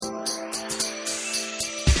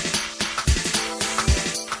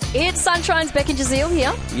It's Sunshine's Beck and Jazeel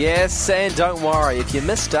here. Yes, and don't worry, if you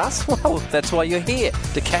missed us, well, that's why you're here,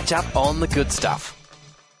 to catch up on the good stuff.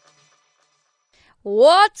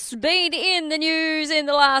 What's been in the news in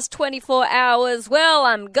the last 24 hours? Well,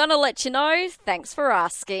 I'm going to let you know. Thanks for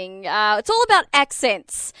asking. It's all about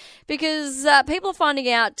accents because people are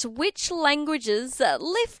finding out which languages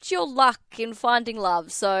lift your luck in finding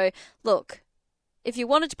love. So, look, if you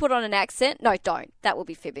wanted to put on an accent, no, don't. That would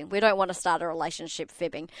be fibbing. We don't want to start a relationship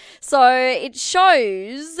fibbing. So it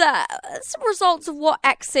shows some results of what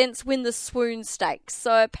accents win the swoon stakes.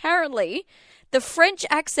 So apparently the French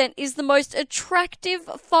accent is the most attractive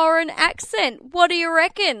foreign accent. What do you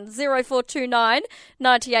reckon? 0429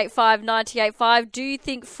 985 985. Do you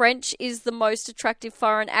think French is the most attractive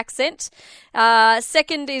foreign accent?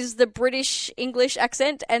 Second is the British English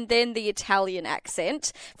accent and then the Italian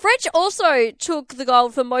accent. French also took the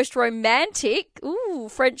gold for most romantic. Ooh,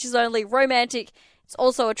 French is only romantic. It's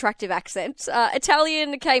also attractive accent.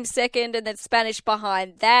 Italian came second and then Spanish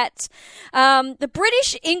behind that. The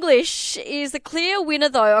British English is the clear winner,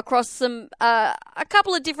 though, across a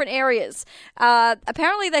couple of different areas.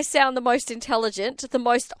 Apparently they sound the most intelligent, the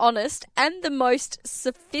most honest, and the most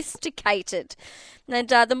sophisticated. And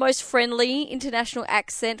the most friendly international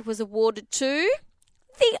accent was awarded to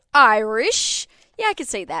the Irish. Yeah, I can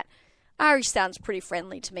see that. Irish sounds pretty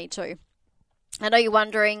friendly to me too. I know you're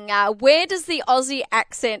wondering, where does the Aussie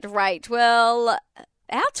accent rate? Well,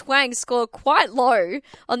 our twang scored quite low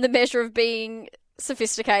on the measure of being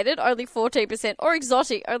sophisticated, only 14%, or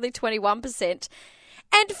exotic, only 21%.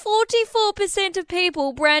 And 44% of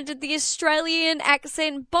people branded the Australian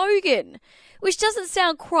accent bogan, which doesn't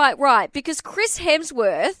sound quite right because Chris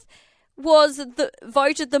Hemsworth was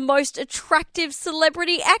voted the most attractive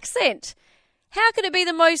celebrity accent. How can it be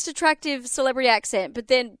the most attractive celebrity accent, but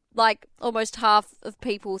then almost half of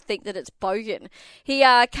people think that it's bogan? He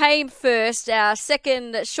came first,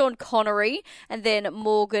 second Sean Connery, and then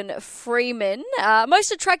Morgan Freeman.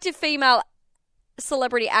 Most attractive female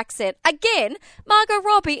celebrity accent. Again, Margot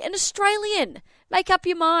Robbie, an Australian. Make up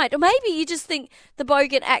your mind. Or maybe you just think the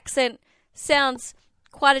bogan accent sounds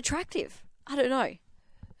quite attractive. I don't know.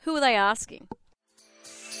 Who are they asking?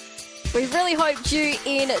 We really hoped you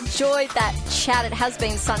enjoyed that chat. It has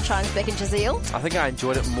been Sunshine's Beck and Jazeel. I think I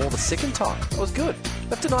enjoyed it more the second time. It was good.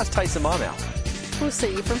 Left a nice taste in my mouth. We'll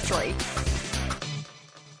see you from 3.